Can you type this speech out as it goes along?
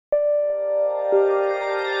Hi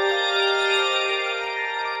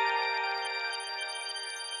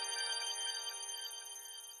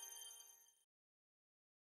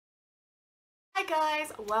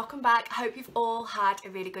guys, welcome back. I hope you've all had a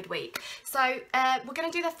really good week. So we're going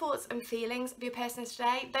to do the thoughts and feelings of your person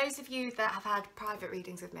today. Those of you that have had private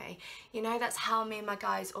readings with me, you know that's how me and my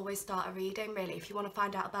guys always start a reading, really. If you want to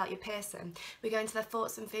find out about your person, we go into their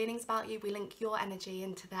thoughts and feelings about you, we link your energy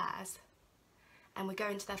into theirs, and we go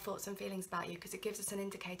into their thoughts and feelings about you because it gives us an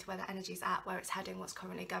indicator where the energy's at, where it's heading, what's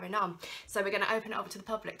currently going on. So we're going to open it up to the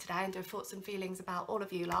public today and do thoughts and feelings about all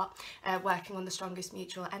of you lot, working on the strongest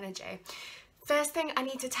mutual energy. First thing I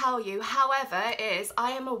need to tell you, however, is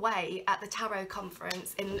I am away at the Tarot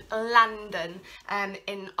Conference in London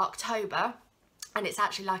in October, and it's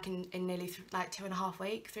actually like in nearly 2.5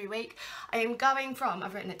 weeks, 3 weeks. I am going from,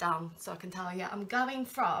 I've written it down so I can tell you, I'm going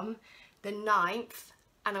from the 9th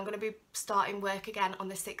and I'm going to be starting work again on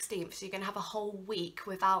the 16th, so you're going to have a whole week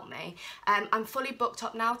without me. I'm fully booked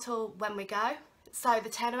up now till when we go. So the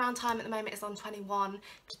turnaround time at the moment is on 21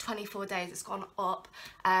 to 24 days. It's gone up.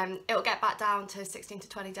 It'll get back down to 16 to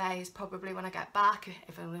 20 days probably when I get back,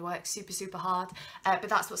 if I only work super hard. But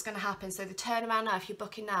that's what's going to happen. So the turnaround now, if you're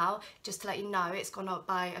booking now, just to let you know, it's gone up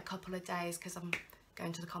by a couple of days because I'm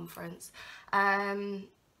going to the conference.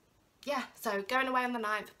 Yeah, so going away on the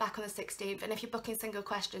 9th, back on the 16th. And if you're booking single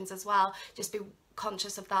questions as well, just be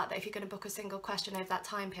conscious of that if you're going to book a single question over that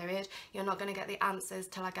time period, you're not going to get the answers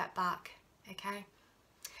till I get back. Okay,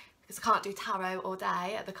 because I can't do tarot all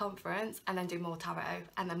day at the conference and then do more tarot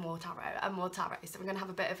and then more tarot and more tarot. So we're going to have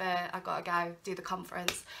a bit of a, I've got to go do the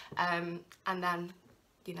conference and then,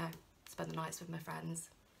 you know, spend the nights with my friends.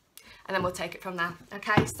 And then we'll take it from there.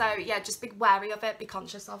 Okay, so yeah, just be wary of it, be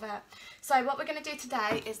conscious of it. So what we're going to do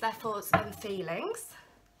today is their thoughts and feelings.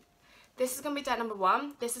 This is going to be deck number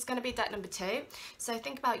 1. This is going to be deck number 2. So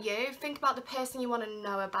think about you. Think about the person you want to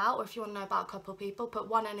know about, or if you want to know about a couple of people, put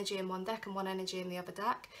one energy in one deck and one energy in the other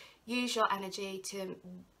deck. Use your energy to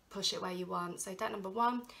push it where you want. So deck number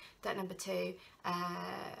 1, deck number 2,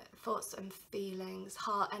 thoughts and feelings,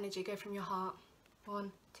 heart energy. Go from your heart.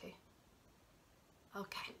 1, 2.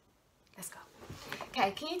 Okay, let's go.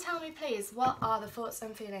 Okay, can you tell me please, what are the thoughts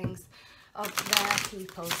and feelings of their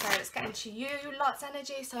people? So let's get into you lot's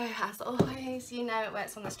energy. So as always, you know it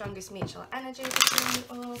works on the strongest mutual energy between you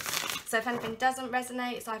all. So if anything doesn't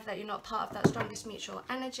resonate, it's either that you're not part of that strongest mutual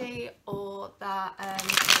energy or that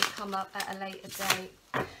they come up at a later date.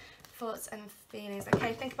 Thoughts and feelings.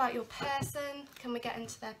 Okay, think about your person. Can we get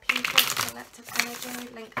into their people, collective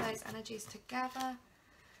energy, link those energies together?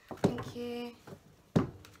 Thank you.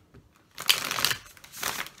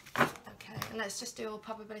 And let's just do all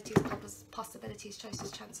probabilities, possibilities,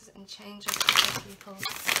 choices, chances and changes for other people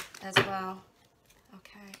as well.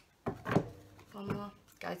 Okay, one more.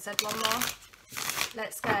 Go, said one more.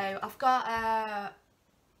 Let's go. I've got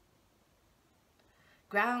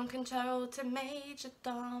ground control to Major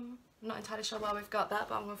Dom. I'm not entirely sure why we've got that,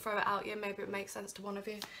 but I'm going to throw it out here. Maybe it makes sense to one of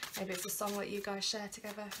you. Maybe it's a song that you guys share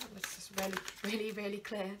together. It's just really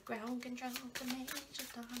clear. Ground control to Major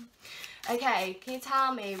Dom. Okay, can you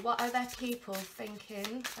tell me, what are their people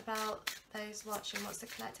thinking about those watching? What's the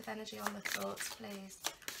collective energy on the thoughts, please?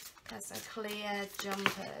 Okay, so clear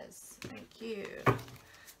jumpers. Thank you.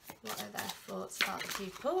 What are their thoughts about the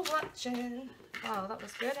people watching? Wow, that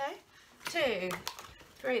was good, eh? 2,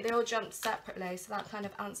 3, they all jumped separately, so that kind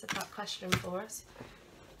of answered that question for us.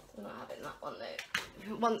 We're not having that one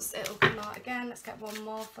though. Once it'll come out again, let's get one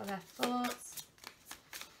more for their thoughts.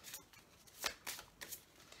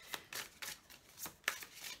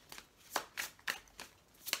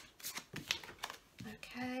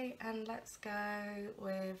 Okay, and let's go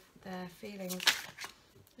with their feelings.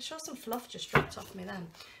 I'm sure some fluff just dropped off me then.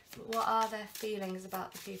 But what are their feelings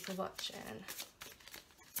about the people watching?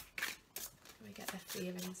 Can we get their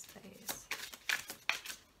feelings, please?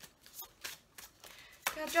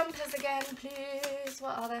 Go jumpers again, please.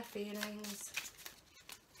 What are their feelings?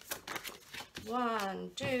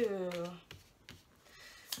 1, 2.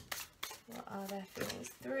 What are their feelings?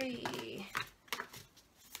 3.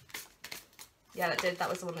 Yeah, that did. That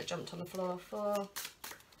was the one that jumped on the floor. 4.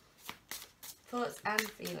 Thoughts and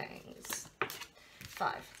feelings.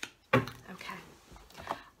 5. Okay.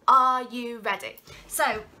 Are you ready?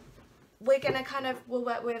 So we're gonna we'll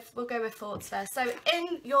go with thoughts first. So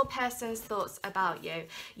in your person's thoughts about you,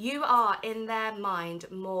 you are in their mind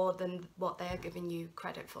more than what they are giving you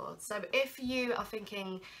credit for. So if you are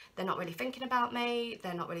thinking they're not really thinking about me,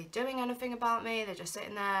 they're not really doing anything about me, they're just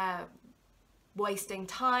sitting there wasting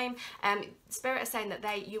time. Spirit is saying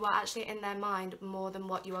that you are actually in their mind more than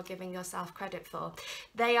what you are giving yourself credit for.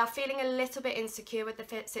 They are feeling a little bit insecure with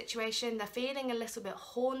the situation. They're feeling a little bit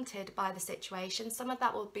haunted by the situation. Some of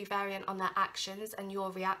that will be variant on their actions and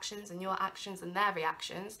your reactions, and your actions and their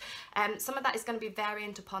reactions. Some of that is going to be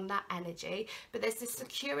variant upon that energy, but there's this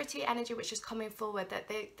security energy which is coming forward, that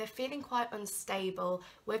they're feeling quite unstable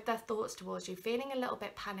with their thoughts towards you, feeling a little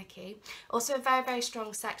bit panicky. Also a very, very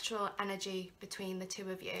strong sexual energy between the two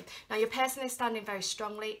of you. Now your person is standing very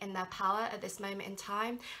strongly in their power at this moment in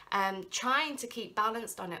time, trying to keep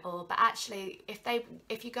balanced on it all, but actually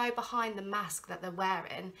if you go behind the mask that they're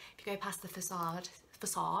wearing, if you go past the facade,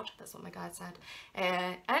 that's what my guide said.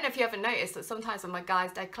 I don't know if you ever noticed that sometimes when my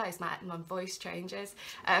guy's dead close, my voice changes.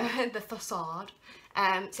 The facade.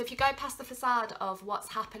 So if you go past the facade of what's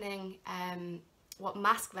happening, what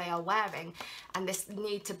mask they are wearing, and this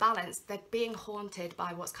need to balance, they're being haunted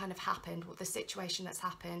by what's kind of happened, what the situation that's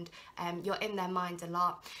happened. You're in their mind a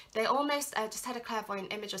lot. They almost just had a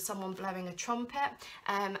clairvoyant image of someone blowing a trumpet,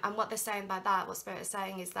 and what they're saying by that, what Spirit is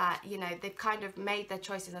saying, is that, you know, they've kind of made their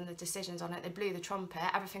choices and the decisions on it. They blew the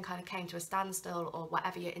trumpet, everything kind of came to a standstill, or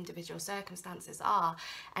whatever your individual circumstances are,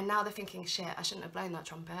 and now they're thinking, shit, I shouldn't have blown that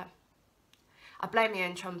trumpet. I blame my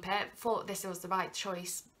own trumpet, thought this was the right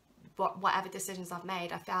choice. Whatever decisions I've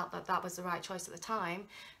made, I felt that that was the right choice at the time,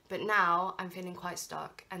 but now I'm feeling quite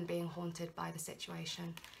stuck and being haunted by the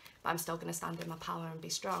situation, but I'm still going to stand in my power and be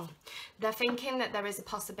strong. They're thinking that there is a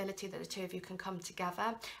possibility that the two of you can come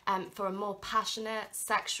together for a more passionate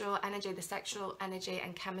sexual energy. The sexual energy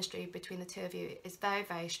and chemistry between the two of you is very,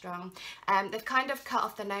 very strong. They've kind of cut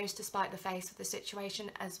off the nose to spite the face of the situation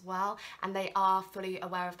as well, and they are fully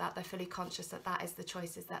aware of that. They're fully conscious that that is the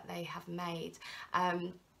choices that they have made.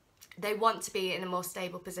 They want to be in a more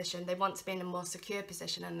stable position, they want to be in a more secure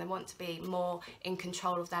position, and they want to be more in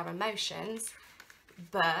control of their emotions,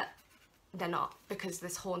 but they're not, because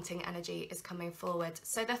this haunting energy is coming forward.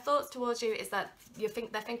 So their thoughts towards you is that they're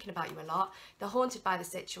thinking about you a lot, they're haunted by the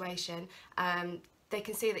situation. They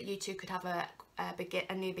can see that you two could have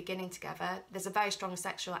a new beginning together. There's a very strong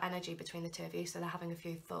sexual energy between the two of you, so they're having a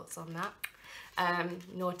few thoughts on that.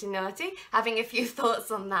 Naughty, having a few thoughts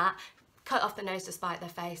on that. Cut off the nose to spite their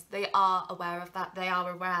face. They are aware of that. They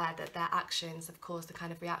are aware that their actions have caused the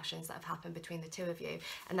kind of reactions that have happened between the two of you,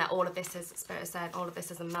 and that all of this, as Spirit said, all of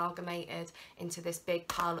this is amalgamated into this big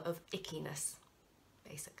pile of ickiness,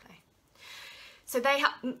 basically. So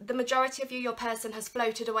the majority of you, your person, has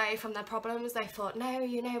floated away from their problems. They thought, no,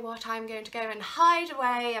 you know what, I'm going to go and hide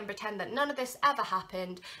away and pretend that none of this ever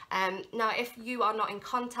happened. Now, if you are not in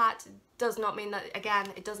contact, does not mean that, again,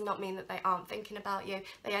 it does not mean that they aren't thinking about you.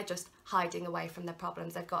 They are just hiding away from their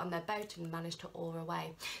problems. They've got on their boat and managed to oar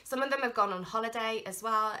away. Some of them have gone on holiday as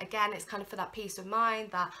well. Again, it's kind of for that peace of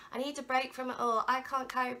mind, that I need a break from it all. I can't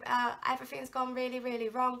cope. Everything's gone really, really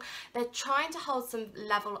wrong. They're trying to hold some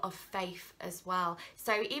level of faith as well.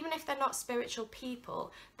 So even if they're not spiritual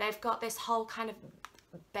people, they've got this whole kind of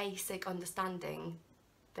basic understanding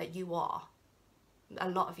that you are. A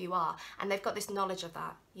lot of you are, and they've got this knowledge of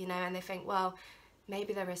that, you know, and they think, well,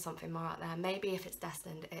 maybe there is something more out there. Maybe if it's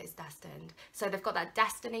destined, it is destined. So they've got that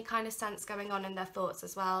destiny kind of sense going on in their thoughts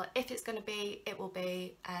as well. If it's going to be, it will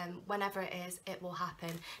be. Whenever it is, it will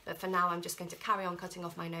happen. But for now, I'm just going to carry on cutting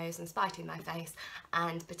off my nose and spiting my face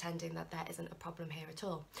and pretending that there isn't a problem here at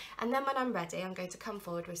all. And then when I'm ready, I'm going to come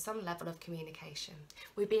forward with some level of communication.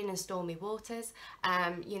 We've been in stormy waters.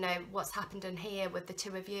 You know, what's happened in here with the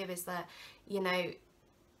two of you is that, you know,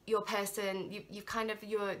 your person, you kind of,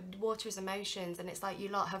 your water is emotions, and it's like you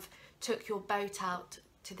lot have took your boat out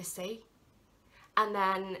to the sea, and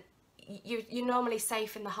then you're normally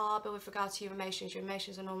safe in the harbour with regard to your emotions. Your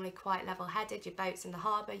emotions are normally quite level-headed. Your boat's in the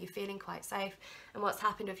harbour, you're feeling quite safe, and what's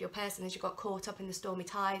happened with your person is you got caught up in the stormy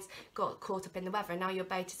tides, got caught up in the weather, and now your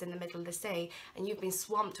boat is in the middle of the sea, and you've been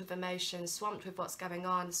swamped with emotions, swamped with what's going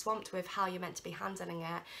on, swamped with how you're meant to be handling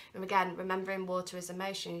it. And again, remembering water as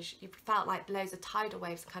emotions, you felt like loads of tidal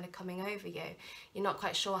waves kind of coming over you. You're not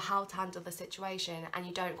quite sure how to handle the situation, and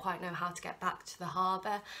you don't quite know how to get back to the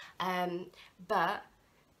harbour, but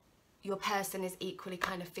your person is equally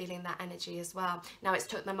kind of feeling that energy as well. Now, it's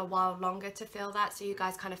took them a while longer to feel that, so you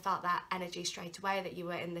guys kind of felt that energy straight away, that you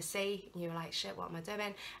were in the sea and you were like, shit, what am I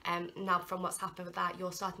doing? Now from what's happened with that,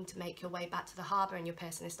 you're starting to make your way back to the harbour, and your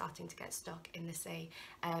person is starting to get stuck in the sea,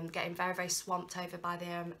 getting very, very swamped over by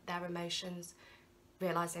their emotions,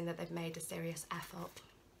 realising that they've made a serious F up.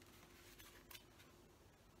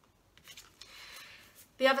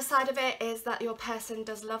 The other side of it is that your person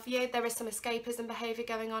does love you. There is some escapism behaviour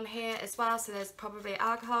going on here as well. So there's probably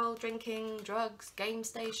alcohol, drinking, drugs, game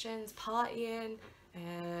stations, partying,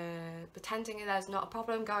 pretending there's not a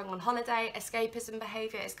problem, going on holiday. Escapism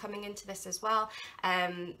behaviour is coming into this as well.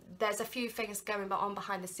 There's a few things going on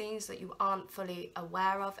behind the scenes that you aren't fully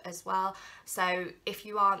aware of as well. So if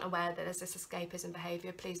you aren't aware that there's this escapism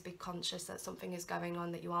behaviour, please be conscious that something is going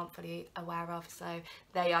on that you aren't fully aware of. So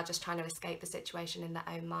they are just trying to escape the situation in their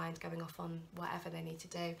own mind, going off on whatever they need to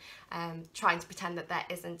do, trying to pretend that there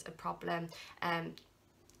isn't a problem.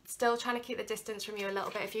 Still trying to keep the distance from you a little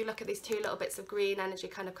bit. If you look at these two little bits of green energy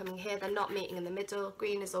kind of coming here, they're not meeting in the middle.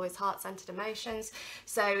 Green is always heart-centered emotions.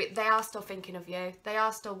 So they are still thinking of you. They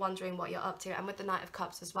are still wondering what you're up to. And with the Knight of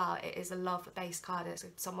Cups as well, it is a love-based card. It's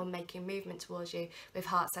someone making movement towards you with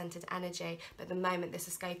heart-centered energy. But at the moment, this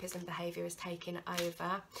escapism behaviour is taking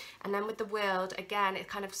over. And then with the World, again,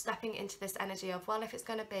 it's kind of stepping into this energy of, well, if it's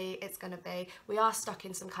going to be, it's going to be. We are stuck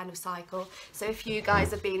in some kind of cycle. So if you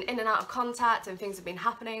guys have been in and out of contact and things have been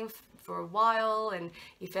happening for a while and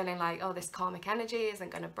you're feeling like, oh, this karmic energy isn't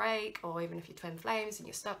going to break, or even if you're twin flames and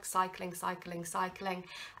you're stuck cycling,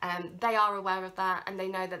 they are aware of that, and they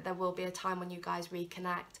know that there will be a time when you guys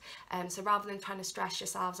reconnect. So rather than trying to stress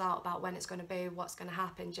yourselves out about when it's going to be, what's going to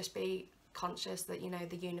happen, just be conscious that, you know,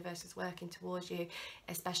 the universe is working towards you,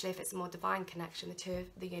 especially if it's a more divine connection.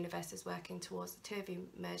 The universe is working towards the two of you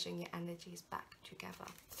merging your energies back together.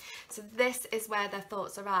 So this is where their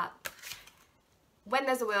thoughts are at. When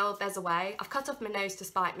there's a will, there's a way. I've cut off my nose to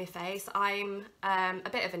spite my face. I'm a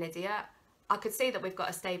bit of an idiot. I could see that we've got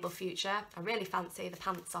a stable future. I really fancy the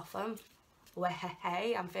pants off them.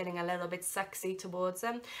 Hey, I'm feeling a little bit sexy towards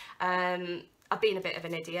them. I've been a bit of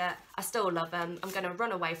an idiot. I still love them. I'm going to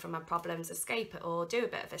run away from my problems, escape it all, do a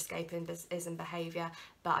bit of escapism behaviour.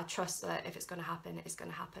 But I trust that if it's going to happen, it's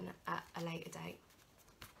going to happen at a later date.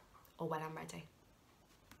 Or when I'm ready.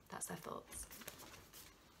 That's their thoughts.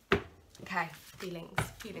 Okay,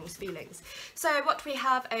 feelings. So what do we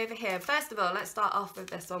have over here? First of all, let's start off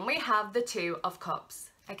with this one. We have the Two of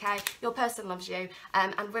Cups. Okay, your person loves you,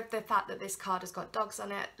 and with the fact that this card has got dogs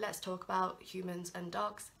on it, let's talk about humans and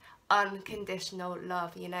dogs. Unconditional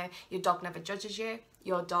love. You know, your dog never judges you.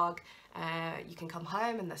 Your dog, you can come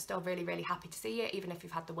home and they're still really, really happy to see you, even if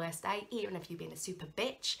you've had the worst day, even if you've been a super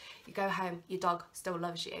bitch. You go home, your dog still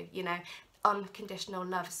loves you, you know. Unconditional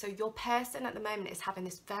love. So your person at the moment is having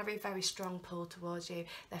this very, very strong pull towards you.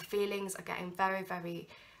 Their feelings are getting very, very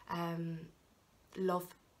love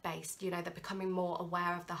based, you know, they're becoming more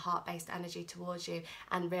aware of the heart-based energy towards you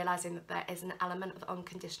and realizing that there is an element of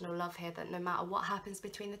unconditional love here, that no matter what happens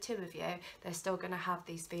between the two of you, they're still going to have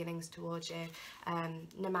these feelings towards you,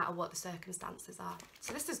 no matter what the circumstances are.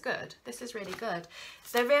 So this is good. This is really good.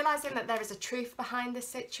 They're realizing that there is a truth behind this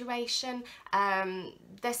situation.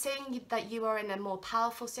 They're seeing that you are in a more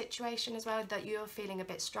powerful situation as well, that you're feeling a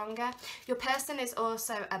bit stronger. Your person is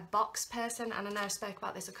also a box person, and I know I spoke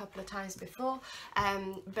about this a couple of times before,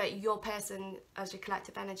 but your person, as your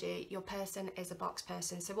collective energy, your person is a box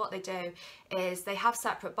person. So what they do is they have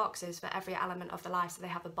separate boxes for every element of their life. So they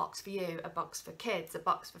have a box for you, a box for kids, a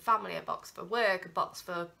box for family, a box for work, a box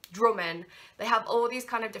for drumming. They have all these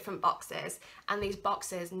kind of different boxes, and these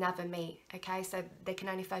boxes never meet, okay? So they can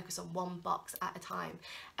only focus on one box at a time.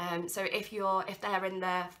 So if they're in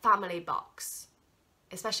the family box,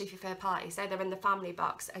 especially if you're third party, say they're in the family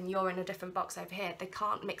box and you're in a different box over here, they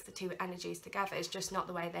can't mix the two energies together. It's just not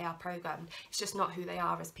the way they are programmed. It's just not who they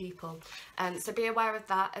are as people. So be aware of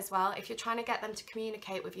that as well. If you're trying to get them to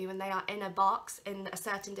communicate with you and they are in a box, in a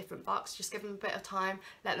certain different box, just give them a bit of time,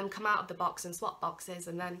 let them come out of the box and swap boxes,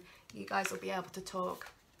 and then you guys will be able to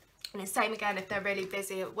talk. And the same again if they're really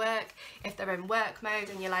busy at work, if they're in work mode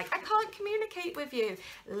and you're like, I can't communicate with you,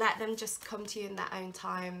 let them just come to you in their own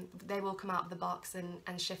time. They will come out of the box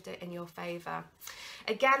and shift it in your favour.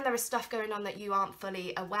 Again, there is stuff going on that you aren't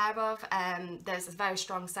fully aware of. There's a very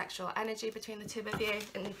strong sexual energy between the two of you,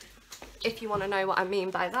 and if you want to know what I mean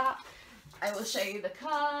by that, I will show you the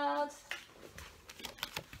card.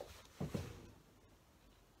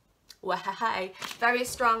 Very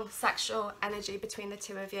strong sexual energy between the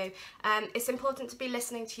two of you. It's important to be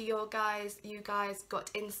listening to you guys' gut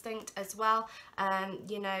instinct as well.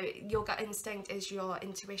 You know, your gut instinct is your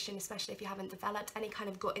intuition, especially if you haven't developed any kind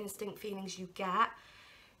of gut instinct feelings you get.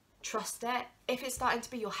 Trust it. If it's starting to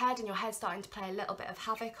be your head and your head's starting to play a little bit of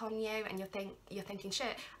havoc on you and you're thinking,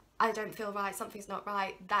 shit, I don't feel right, something's not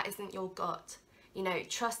right, that isn't your gut. You know,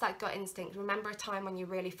 trust that gut instinct. Remember a time when you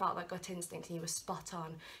really felt that gut instinct and you were spot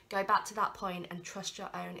on. Go back to that point and trust your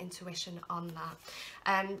own intuition on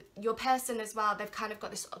that. Your person as well, they've kind of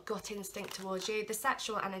got this gut instinct towards you. The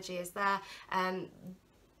sexual energy is there.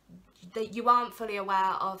 you aren't fully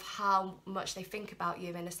aware of how much they think about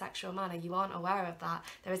you in a sexual manner. You aren't aware of that.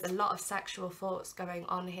 There is a lot of sexual thoughts going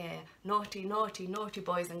on here. Naughty, naughty, naughty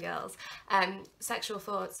boys and girls. Sexual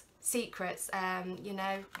thoughts, secrets, you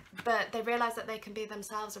know, but they realise that they can be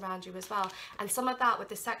themselves around you as well. And some of that with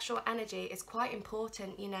the sexual energy is quite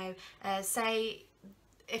important, you know. Say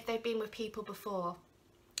if they've been with people before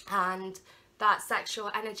and that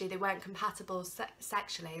sexual energy, they weren't compatible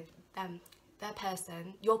sexually, their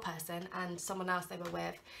person, your person, and someone else they were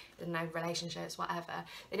with, I don't know, relationships, whatever,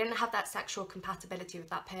 they didn't have that sexual compatibility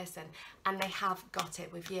with that person, and they have got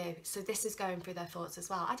it with you. So this is going through their thoughts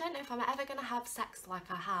as well. I don't know if I'm ever going to have sex like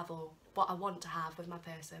I have, or what I want to have with my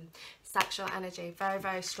person. Sexual energy, very,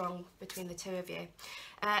 very strong between the two of you.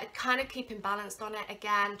 Kind of keeping balanced on it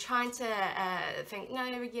again, trying to think, no,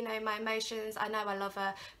 you know, my emotions, I know I love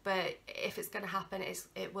her, but if it's going to happen,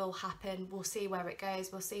 it will happen. We'll see where it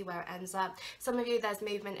goes, we'll see where it ends up. Some of you, there's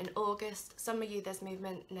movement in August. Some of you, there's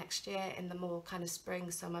movement next year in the more kind of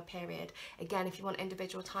spring, summer period. Again, if you want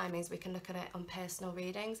individual timings, we can look at it on personal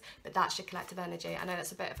readings, but that's your collective energy. I know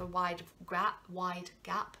that's a bit of a wide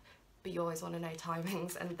gap, but you always want to know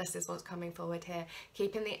timings, and this is what's coming forward here.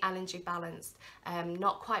 Keeping the energy balanced,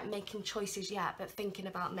 not quite making choices yet, but thinking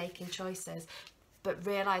about making choices, but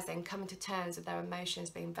realising, coming to terms with their emotions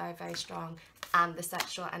being very, very strong, and the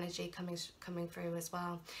sexual energy coming through as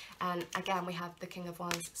well. And again, we have the King of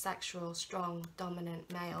Wands, sexual, strong,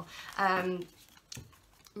 dominant male.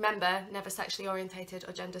 Remember, never sexually orientated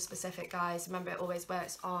or gender specific, guys. Remember, it always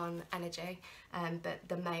works on energy, but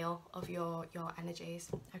the male of your energies,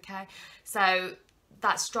 okay? So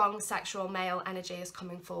that strong sexual male energy is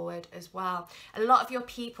coming forward as well. A lot of your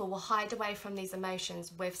people will hide away from these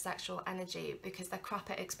emotions with sexual energy because they're crap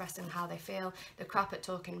at expressing how they feel, they're crap at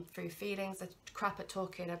talking through feelings, they're crap at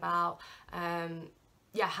talking about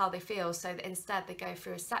how they feel. So that instead they go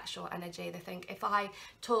through a sexual energy. They think, if I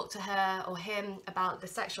talk to her or him about the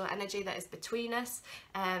sexual energy that is between us,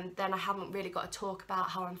 then I haven't really got to talk about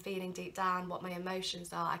how I'm feeling deep down, what my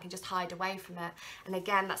emotions are. I can just hide away from it. And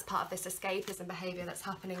again, that's part of this escapism behaviour that's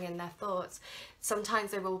happening in their thoughts.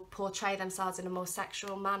 Sometimes they will portray themselves in a more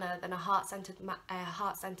sexual manner than a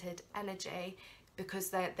heart-centered energy, because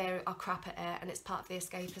they are crap at it, and it's part of the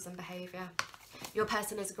escapism behaviour. Your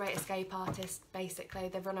person is a great escape artist, basically.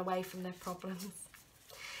 They run away from their problems.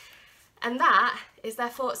 And that is their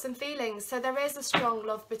thoughts and feelings. So there is a strong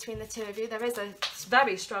love between the two of you. There is a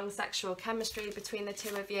very strong sexual chemistry between the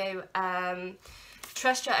two of you.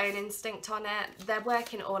 Trust your own instinct on it. They're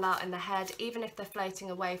working all out in the head, even if they're floating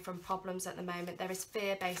away from problems at the moment. There is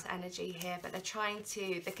fear-based energy here, but they're trying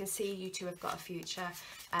to, they can see you two have got a future,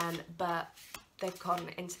 but they've gone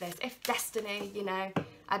into this. If destiny, you know,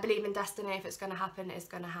 I believe in destiny. If it's going to happen, it's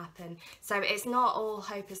going to happen. So it's not all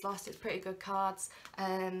hope is lost. It's pretty good cards.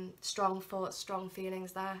 Strong thoughts, strong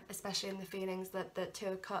feelings there, especially in the feelings that the Two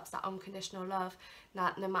of Cups, that unconditional love,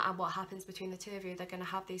 that no matter what happens between the two of you, they're going to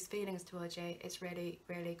have these feelings towards you. It's really,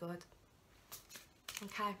 really good.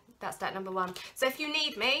 Okay, that's deck number one. So if you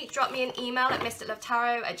need me, drop me an email at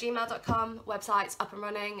mysticlovetarot@gmail.com. Website's up and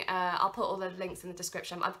running. I'll put all the links in the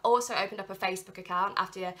description. I've also opened up a Facebook account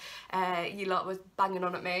after you lot was banging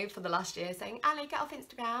on at me for the last year saying, Ali, get off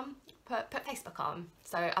Instagram, put Facebook on.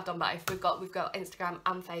 So I've done both. We've got Instagram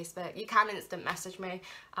and Facebook. You can instant message me,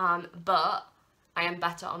 but I am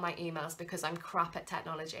better on my emails because I'm crap at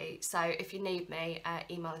technology. So if you need me,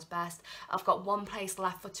 email is best. I've got one place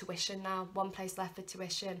left for tuition now, and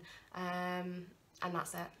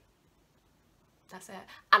that's it. That's it.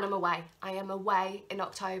 And I'm away. I am away in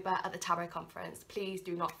October at the Tarot Conference. Please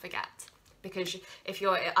do not forget. Because if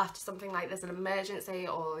you're after something like there's an emergency,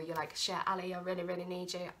 or you're like, shit, Ali, I really, really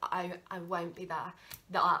need you, I won't be there.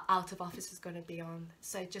 The out of office is going to be on.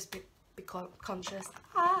 So just be conscious.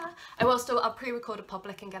 I'll pre-record a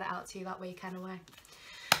public and get it out to you that week anyway.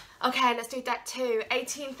 Okay, let's do deck 2,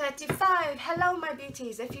 1835. Hello, my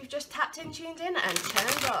beauties. If you've just tapped in, tuned in, and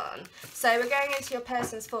turned on. So we're going into your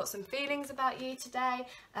person's thoughts and feelings about you today.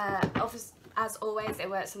 As always, it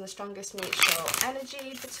works on the strongest mutual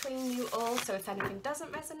energy between you all. So if anything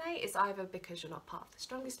doesn't resonate, it's either because you're not part of the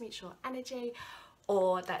strongest mutual energy,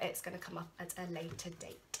 or that it's going to come up at a later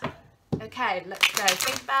date. Okay, let's go.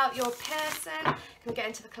 Think about your person. Can we get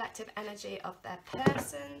into the collective energy of their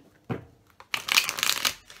person?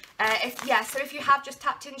 So if you have just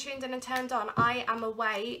tapped in, tuned in and turned on, I am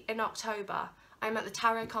away in October. I'm at the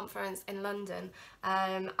Tarot Conference in London.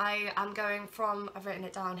 I am going from, I've written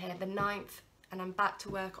it down here, the 9th, and I'm back to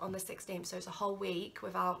work on the 16th, so it's a whole week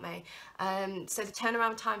without me. So the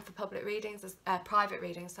turnaround time for public readings, private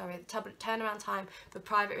readings, sorry, the turnaround time for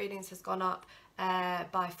private readings has gone up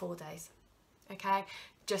by 4 days. Okay,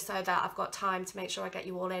 just so that I've got time to make sure I get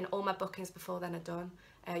you all in. All my bookings before then are done.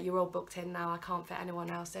 You're all booked in now. I can't fit anyone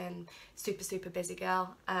else in. Super busy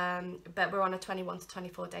girl. But we're on a 21 to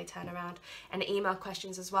 24 day turnaround. And email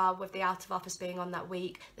questions as well, with the out of office being on that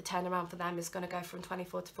week, the turnaround for them is going to go from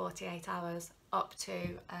 24 to 48 hours up to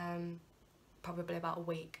probably about a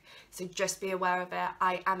week. So just be aware of it.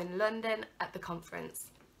 I am in London at the conference.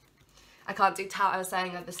 I can't do tarot. I was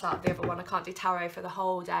saying at the start of the other one, I can't do tarot for the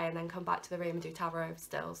whole day and then come back to the room and do tarot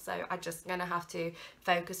still. So I'm just going to have to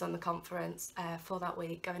focus on the conference for that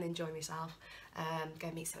week, go and enjoy myself,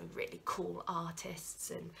 go meet some really cool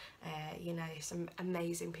artists, and you know, some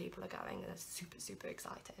amazing people are going. They're super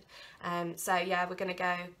excited. So yeah, we're going to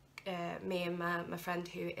go, me and my friend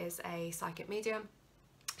who is a psychic medium.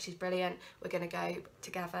 She's brilliant. We're going to go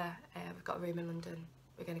together. We've got a room in London.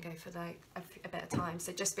 We're going to go for like a bit of time,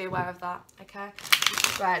 so just be aware of that, okay?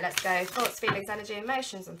 Right, let's go. Thoughts, feelings, energy,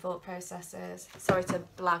 emotions, and thought processes. Sorry to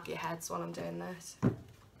blag your heads while I'm doing this.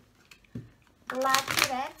 Blag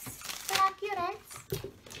your heads. Blag your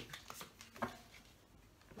heads.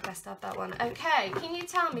 Best have that one. Okay, can you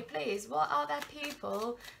tell me, please, what are their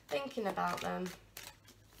people thinking about them?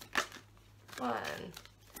 One.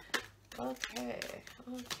 Okay.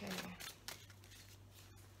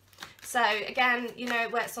 So again, you know,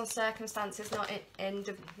 it works on circumstances, not it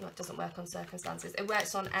doesn't work on circumstances. It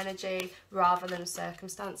works on energy rather than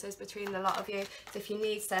circumstances between the lot of you. So if you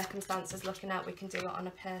need circumstances looking at, we can do it on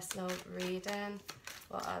a personal reading.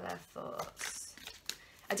 What are their thoughts?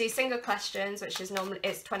 I do single questions, which is normally,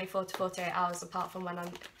 it's 24 to 48 hours apart from when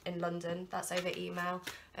I'm in London. That's over email.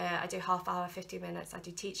 I do half hour, 50 minutes. I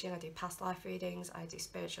do teaching, I do past life readings, I do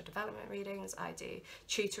spiritual development readings, I do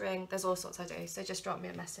tutoring. There's all sorts I do. So just drop me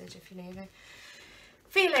a message if you need me.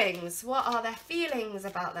 Feelings. What are their feelings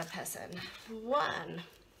about their person? One.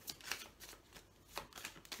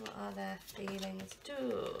 What are their feelings?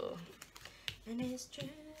 Two. And it's true,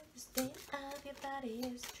 the state of your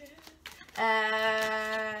body is true.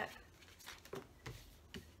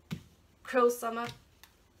 Cruel Summer.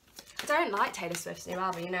 I don't like Taylor Swift's new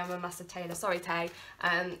album. You know, I'm a massive Taylor, sorry Tay,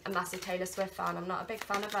 a massive Taylor Swift fan. I'm not a big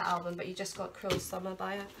fan of that album, but you just got Cruel Summer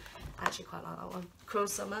by her. I actually quite like that one. Cruel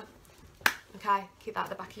Summer. Okay, keep that at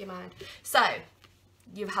the back of your mind. So,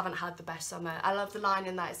 you haven't had the best summer. I love the line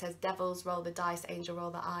in that. It says, devils roll the dice, angels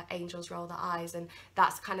roll the eyes. And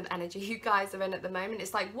that's the kind of energy you guys are in at the moment.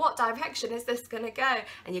 It's like, what direction is this going to go?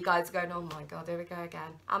 And you guys are going, oh my God, here we go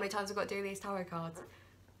again. How many times have we got to do these tarot cards?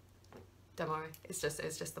 Don't worry, it's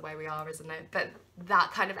just the way we are, isn't it? But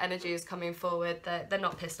that kind of energy is coming forward. They're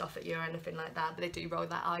not pissed off at you or anything like that, but they do roll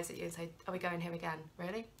their eyes at you and say, are we going here again?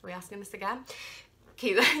 Really? Are we asking this again?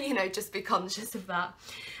 Keep, you know, just be conscious of that.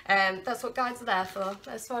 That's what guides are there for,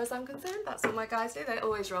 as far as I'm concerned. That's what my guides do. They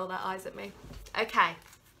always roll their eyes at me. Okay,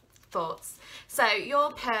 thoughts. So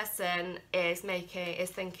your person is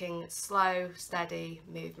thinking slow, steady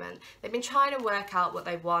movement. They've been trying to work out what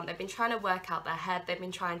they want. They've been trying to work out their head. They've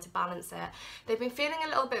been trying to balance it. They've been feeling a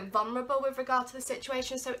little bit vulnerable with regard to the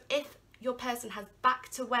situation. So if your person has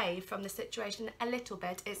backed away from the situation a little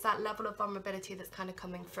bit, it's that level of vulnerability that's kind of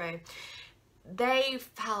coming through. They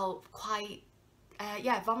felt quite,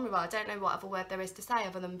 vulnerable. I don't know what other word there is to say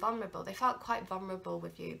other than vulnerable. They felt quite vulnerable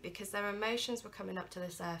with you because their emotions were coming up to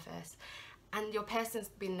the surface. And your person's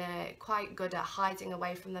been quite good at hiding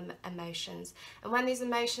away from the emotions. And when these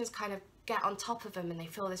emotions kind of get on top of them and they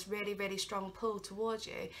feel this really strong pull towards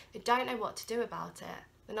you, they don't know what to do about it.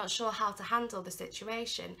 They're not sure how to handle the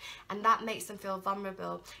situation, and that makes them feel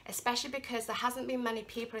vulnerable, especially because there hasn't been many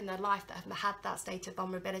people in their life that have had that state of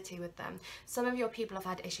vulnerability with them. Some of your people have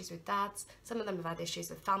had issues with dads, some of them have had issues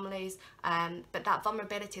with families, but that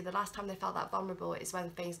vulnerability, the last time they felt that vulnerable is when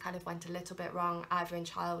things kind of went a little bit wrong, either in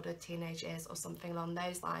childhood, teenage years, or something along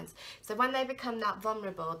those lines. So when they become that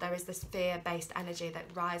vulnerable, there is this fear-based energy that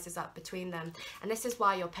rises up between them, and this is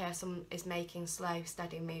why your person is making slow,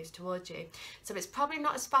 steady moves towards you. So it's probably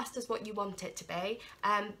not as fast as what you want it to be,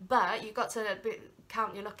 but you've got to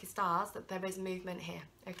count your lucky stars that there is movement here.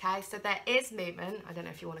 Okay, so there is movement. I don't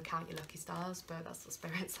know if you want to count your lucky stars, but that's what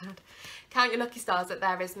Spirit said. Count your lucky stars that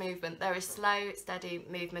there is movement. There is slow, steady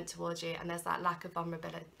movement towards you, and there's that lack of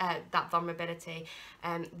vulnerability.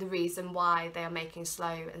 The reason why they are making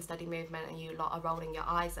slow and steady movement and you lot are rolling your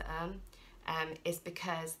eyes at them is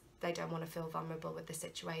because they don't want to feel vulnerable with the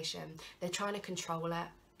situation. They're trying to control it.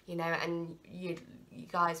 You know, and you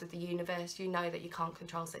guys with the universe, you know that you can't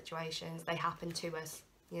control situations. They happen to us,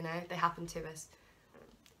 you know, they happen to us.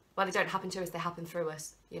 Well, they don't happen to us, they happen through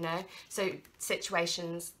us, you know. So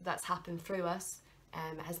situations that's happened through us,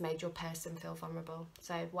 has made your person feel vulnerable.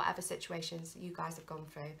 So whatever situations you guys have gone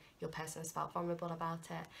through, your person has felt vulnerable about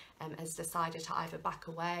it and has decided to either back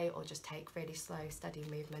away or just take really slow, steady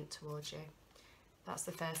movement towards you. That's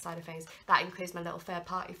the first side of things. That includes my little third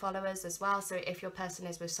party followers as well. So if your person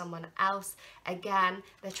is with someone else, again,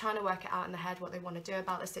 they're trying to work it out in their head what they want to do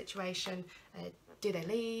about the situation. Do they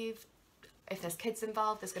leave? If there's kids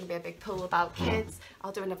involved, there's going to be a big pool about kids.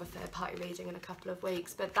 I'll do another third party reading in a couple of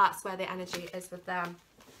weeks, but that's where the energy is with them.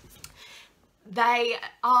 They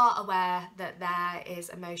are aware that there is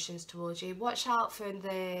emotions towards you. Watch out for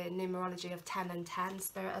the numerology of 10 and 10,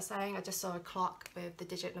 Spirit are saying. I just saw a clock with the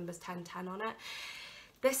digit numbers 10, 10 on it.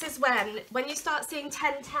 This is when you start seeing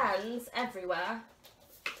 10, 10s everywhere.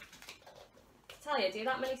 I tell you, do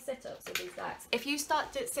that many sit-ups with these decks. If you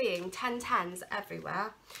start seeing 10, 10s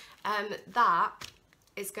everywhere, that's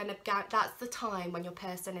the time when your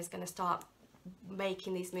person is going to start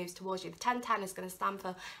making these moves towards you. The 10-10 is going to stand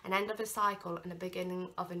for an end of a cycle and a beginning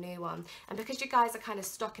of a new one. And because you guys are kind of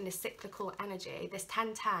stuck in this cyclical energy, this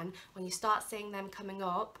 10-10, when you start seeing them coming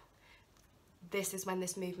up, this is when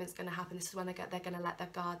this movement's going to happen. This is when they're going to let their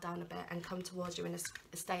guard down a bit and come towards you in a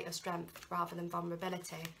state of strength rather than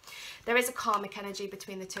vulnerability. There is a karmic energy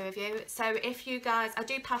between the two of you. So if you guys, I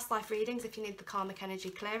do past life readings if you need the karmic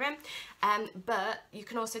energy clearing, but you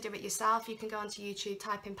can also do it yourself. You can go onto YouTube,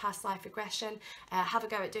 type in past life regression, have a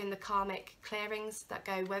go at doing the karmic clearings that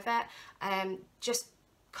go with it. Just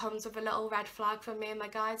comes with a little red flag from me and my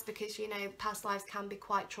guides, because you know past lives can be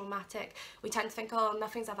quite traumatic. We tend to think, oh,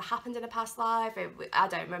 nothing's ever happened in a past life, I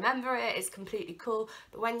don't remember it, it's completely cool.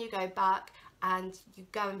 But when you go back and you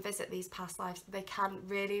go and visit these past lives, they can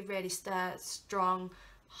really stir strong,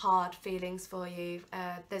 hard feelings for you.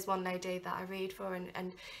 There's one lady that I read for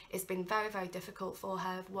and it's been very difficult for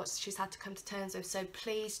her, what she's had to come to terms with. So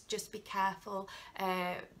please just be careful.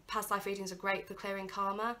 Past life readings are great for clearing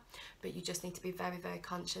karma, but you just need to be very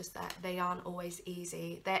conscious that they aren't always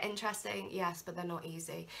easy. They're interesting, yes, but they're not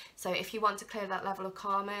easy. So if you want to clear that level of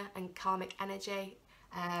karma and karmic energy,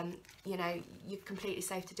 you know, you're completely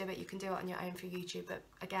safe to do it. You can do it on your own through YouTube, but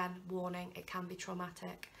again, warning, it can be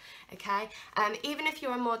traumatic. Okay, even if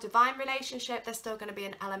you're a more divine relationship, there's still going to be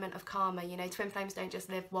an element of karma. You know, twin flames don't just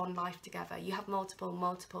live one life together. You have multiple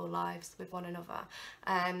lives with one another.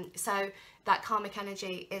 So that karmic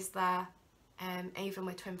energy is there. Even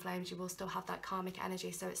with twin flames, you will still have that karmic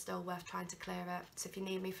energy, so it's still worth trying to clear it. So if you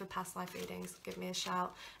need me for past life readings, give me a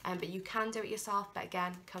shout. But you can do it yourself, but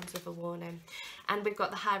again, comes with a warning. And we've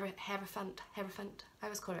got the Hierophant. I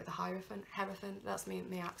always call it the Hierophant. That's my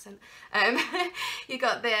accent. You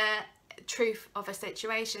got the truth of a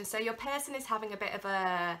situation. So your person is having a bit of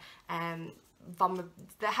a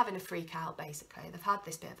they're having a freak out, basically. They've had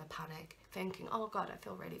this bit of a panic, thinking, oh god, I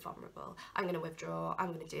feel really vulnerable, I'm going to withdraw,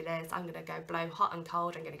 I'm going to do this, I'm going to go blow hot and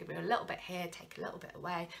cold, I'm going to give you a little bit here, take a little bit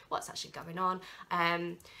away, what's actually going on?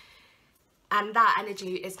 And that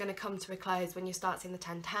energy is going to come to a close when you start seeing the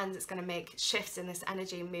 10-10s. It's going to make shifts in this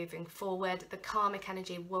energy moving forward. The karmic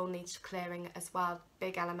energy will need clearing as well.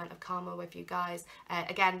 Big element of karma with you guys.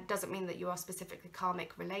 Again, doesn't mean that you are specifically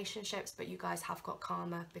karmic relationships, but you guys have got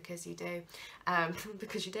karma because you do.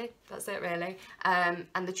 Because you do. That's it, really.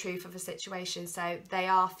 And the truth of a situation. So they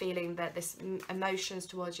are feeling that this emotions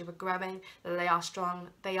towards you are growing, that they are strong.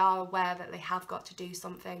 They are aware that they have got to do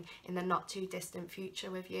something in the not too distant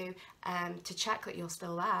future with you. To check that you're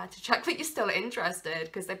still there, to check that you're still interested,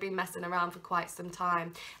 because they've been messing around for quite some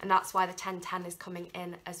time, and that's why the 10-10 is coming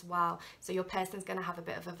in as well. So your person's going to have a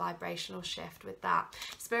bit of a vibrational shift with that.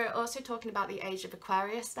 Spirit also talking about the age of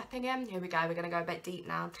Aquarius stepping in. Here we go, we're going to go a bit deep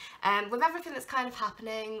now. With everything that's kind of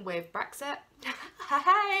happening with Brexit,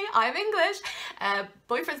 hey, I'm English,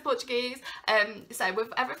 boyfriend's Portuguese, so with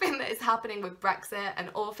everything that is happening with Brexit and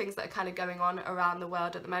all things that are kind of going on around the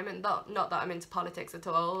world at the moment, not that I'm into politics at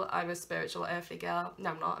all, I'm a spiritual earthly girl,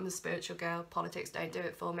 no I'm not, I'm a spiritual girl, politics don't do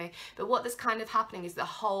it for me, but what is kind of happening is the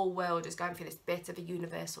whole world is going through this bit of a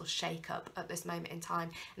universal shake-up at this moment in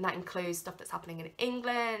time, and that includes stuff that's happening in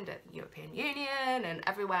England, European Union and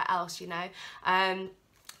everywhere else, you know.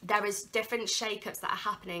 There is different shake-ups that are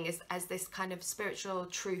happening as this kind of spiritual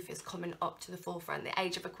truth is coming up to the forefront. The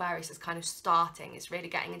age of Aquarius is kind of starting. It's really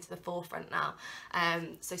getting into the forefront now.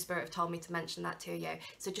 So Spirit have told me to mention that to you.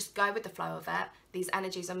 So just go with the flow of it. These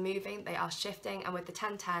energies are moving, they are shifting, and with the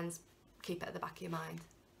 10-10s, keep it at the back of your mind.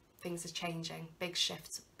 Things are changing. Big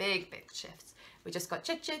shifts. Big shifts. We just got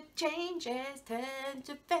changes, tend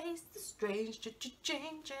to face the strange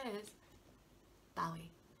changes. Bowie.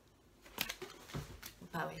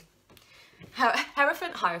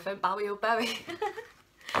 Hierophant, Bowie or Bowie.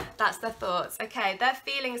 That's their thoughts. Okay, their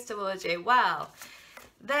feelings towards you. Well,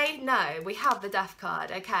 They know we have the Death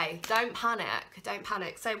card. Okay, don't panic, don't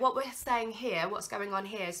panic. So what we're saying here, what's going on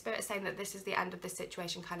here, Spirit is saying that this is the end of this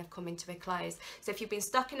situation kind of coming to a close. So if you've been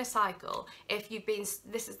stuck in a cycle, if you've been,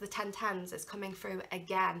 this is the 1010s, it's coming through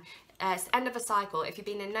again. It's the end of a cycle. If you've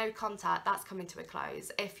been in no contact, that's coming to a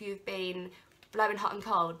close. If you've been blowing hot and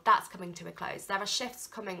cold, that's coming to a close. There are shifts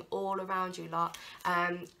coming all around you lot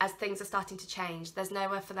as things are starting to change. There's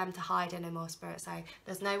nowhere for them to hide anymore, Spirit say.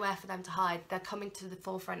 There's nowhere for them to hide. They're coming to the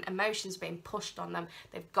forefront. Emotions being pushed on them.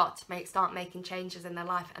 They've got to start making changes in their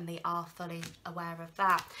life, and they are fully aware of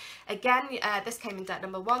that. Again, this came in deck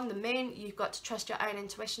number 1, the moon. You've got to trust your own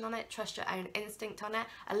intuition on it, trust your own instinct on it.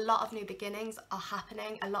 A lot of new beginnings are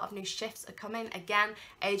happening. A lot of new shifts are coming. Again,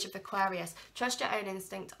 age of Aquarius. Trust your own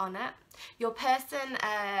instinct on it. Your person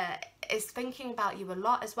is thinking about you a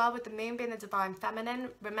lot as well, with the moon being the divine feminine.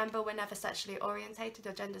 Remember, we're never sexually orientated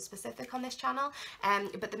or gender specific on this channel,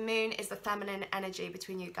 but the moon is the feminine energy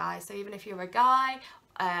between you guys. So even if you're a guy,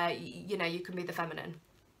 you know, you can be the feminine.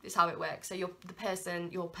 It's how it works. So your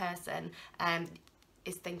person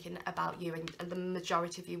is thinking about you, and the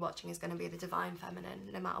majority of you watching is going to be the divine feminine,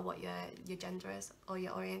 no matter what your gender is or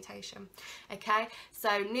your orientation. Okay,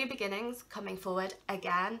 so new beginnings coming forward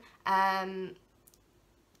again.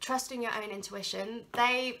 Trusting your own intuition.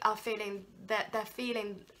 They are feeling that they're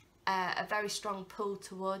feeling a very strong pull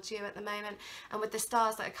towards you at the moment, and with the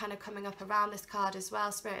stars that are kind of coming up around this card as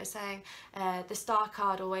well, Spirit is saying the star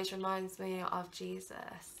card always reminds me of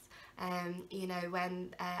Jesus. You know,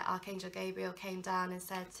 when Archangel Gabriel came down and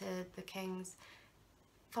said to the kings,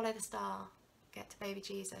 follow the star, get to baby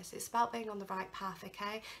Jesus. It's about being on the right path,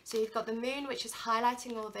 okay? So you've got the moon, which is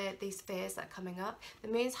highlighting all these fears that are coming up. The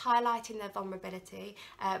moon's highlighting their vulnerability,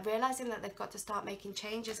 realising that they've got to start making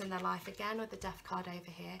changes in their life again with the Death card over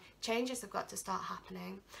here. Changes have got to start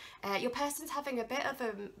happening. Your person's having a bit of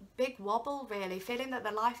a big wobble, really, feeling that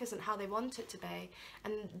their life isn't how they want it to be,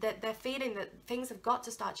 and that they're feeling that things have got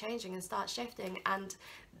to start changing and start shifting, and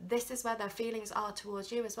this is where their feelings are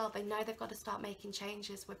towards you as well. They know they've got to start making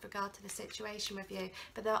changes with regard to the situation with you,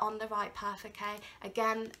 but they're on the right path, okay?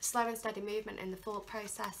 Again, slow and steady movement in the thought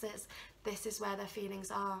processes. This is where their feelings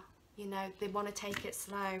are. You know, they want to take it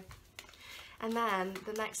slow. And then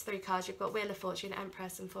the next 3 cards, you've got Wheel of Fortune,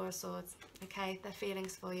 Empress, and 4 of Swords. Okay, their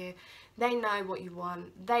feelings for you. They know what you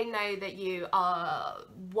want. They know that you are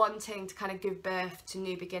wanting to kind of give birth to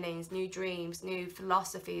new beginnings, new dreams, new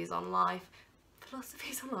philosophies on life.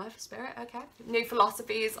 Philosophies on life, Spirit, okay. New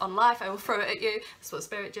philosophies on life, I will throw it at you. That's what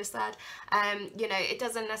Spirit just said. You know, it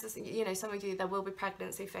doesn't necessarily, you know, some of you, there will be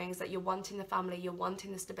pregnancy things that you're wanting the family, you're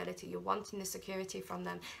wanting the stability, you're wanting the security from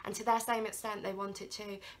them. And to their same extent, they want it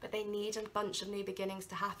too, but they need a bunch of new beginnings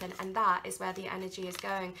to happen. And that is where the energy is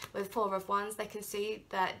going. With 4 of Wands, they can see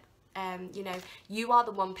that you know, you are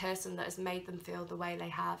the one person that has made them feel the way they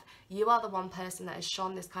have. You are the one person that has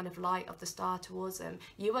shone this kind of light of the star towards them.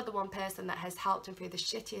 You are the one person that has helped them through the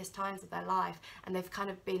shittiest times of their life, and they've kind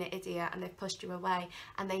of been an idiot and they've pushed you away,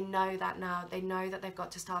 and they know that now. They know that they've got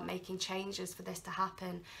to start making changes for this to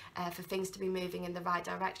happen, for things to be moving in the right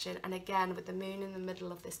direction. And again, with the moon in the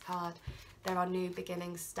middle of this card, there are new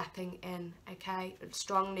beginnings stepping in, okay?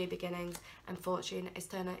 Strong new beginnings, and fortune is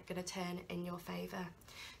going to turn in your favour.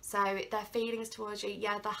 So their feelings towards you,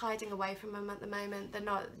 yeah, they're hiding away from them at the moment.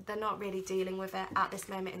 They're not really dealing with it at this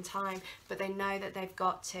moment in time, but they know that they've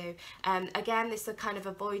got to. Again, this is a kind of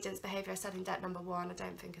avoidance behaviour. I said in deck number 1. I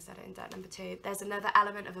don't think I said it in deck number 2. There's another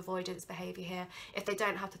element of avoidance behaviour here. If they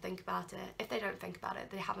don't have to think about it, if they don't think about it,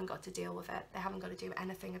 they haven't got to deal with it. They haven't got to do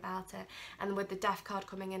anything about it. And with the Death card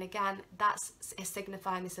coming in again, that's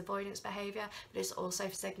signifying this avoidance behaviour, but it's also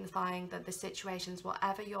signifying that the situations,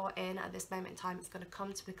 whatever you're in at this moment in time, it's going to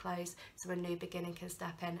come to a close, so a new beginning can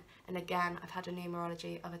step in. And again, I've had a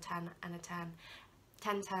numerology of a 10 and a 10.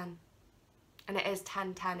 10, 10. And it is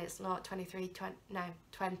 10, 10. It's not 23, 20, no,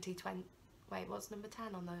 20, 20. Wait, what's number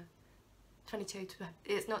 10 on the 22?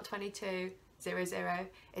 It's not 22, 0, 0.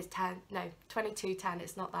 It's 10, no, 22, 10.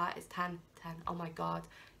 It's not that. It's 10, 10. Oh my God,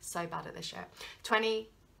 so bad at this shit.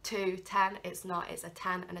 22, 10, it's not, it's a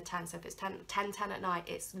 10 and a 10. So if it's 10, 10, 10 at night,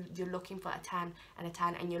 it's, you're looking for a 10 and a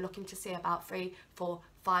 10, and you're looking to see about 3, 4,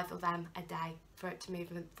 5 of them a day for it to move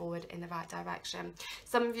forward in the right direction.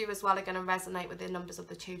 Some of you as well are going to resonate with the numbers of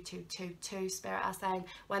the 2222. Spirit are saying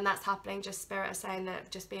when that's happening, just Spirit are saying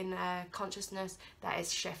that just being consciousness that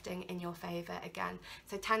is shifting in your favour again.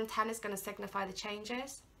 So 1010 is going to signify the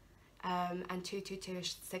changes, and 222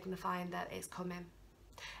 is signifying that it's coming.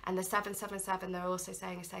 And the 777 they're also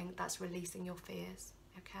saying that's releasing your fears.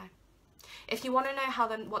 Okay. If you want to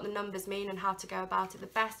know what the numbers mean and how to go about it, the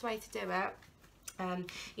best way to do it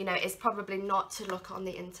You know, it's probably not to look on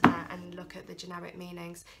the internet and look at the generic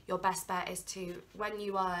meanings. Your best bet is to, when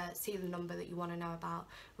you see the number that you want to know about,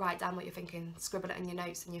 write down what you're thinking, scribble it in your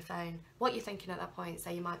notes on your phone, what you're thinking at that point.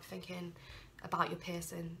 Say you might be thinking about your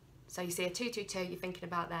person. So you see a 222, you're thinking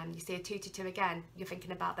about them. You see a 222 again, you're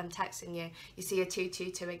thinking about them texting you. You see a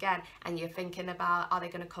 222 again, and you're thinking about, are they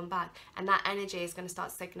going to come back? And that energy is going to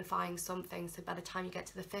start signifying something. So by the time you get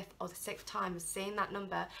to the 5th or the 6th time of seeing that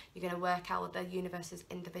number, you're going to work out what the universe is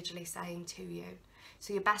individually saying to you.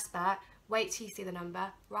 So your best bet, wait till you see the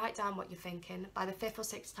number, write down what you're thinking. By the 5th or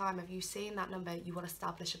 6th time of you seeing that number, you will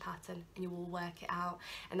establish a pattern and you will work it out.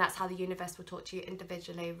 And that's how the universe will talk to you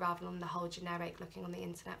individually, rather than the whole generic looking on the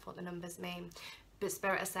internet for what the numbers mean. But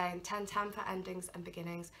Spirit is saying 1010 for endings and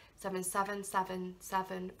beginnings,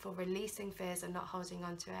 7777 for releasing fears and not holding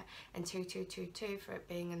on to it, and 2222 for it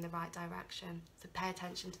being in the right direction. So pay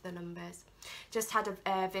attention to the numbers. Just had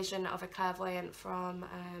a vision of a clairvoyant from,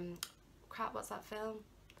 crap, what's that film?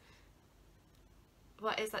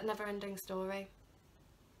 What is that never-ending story?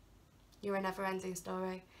 You're a never-ending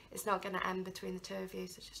story. It's not going to end between the two of you,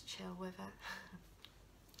 so just chill with it.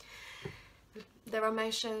 Their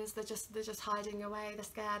emotions, they're just hiding away. They're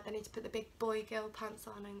scared. They need to put the big boy girl pants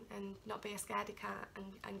on and not be a scaredy cat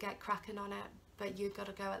and get cracking on it. But you've got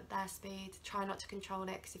to go at their speed. Try not to control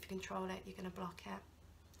it, because if you control it, you're going to block it.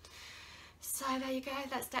 So there you go,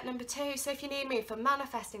 that's step number 2. So if you need me for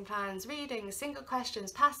manifesting plans, readings, single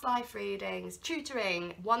questions, past life readings,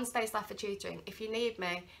 tutoring, 1 space left for tutoring. If you need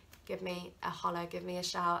me, give me a holler, give me a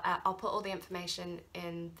shout. I'll put all the information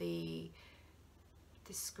in the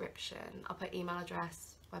description. I'll put email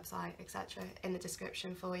address, website, etc. in the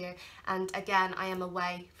description for you. And again, I am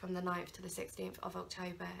away from the 9th to the 16th of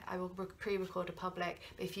October. I will pre-record a public,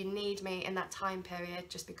 but if you need me in that time period,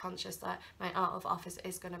 just be conscious that my out of office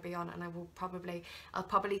is going to be on, and I'll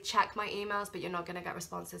probably check my emails, but you're not going to get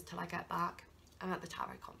responses till I get back. I'm at the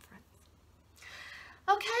Tarot Conference.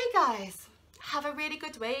 Okay guys, have a really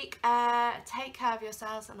good week. Take care of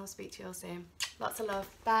yourselves, and I'll speak to you all soon. Lots of love.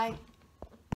 Bye.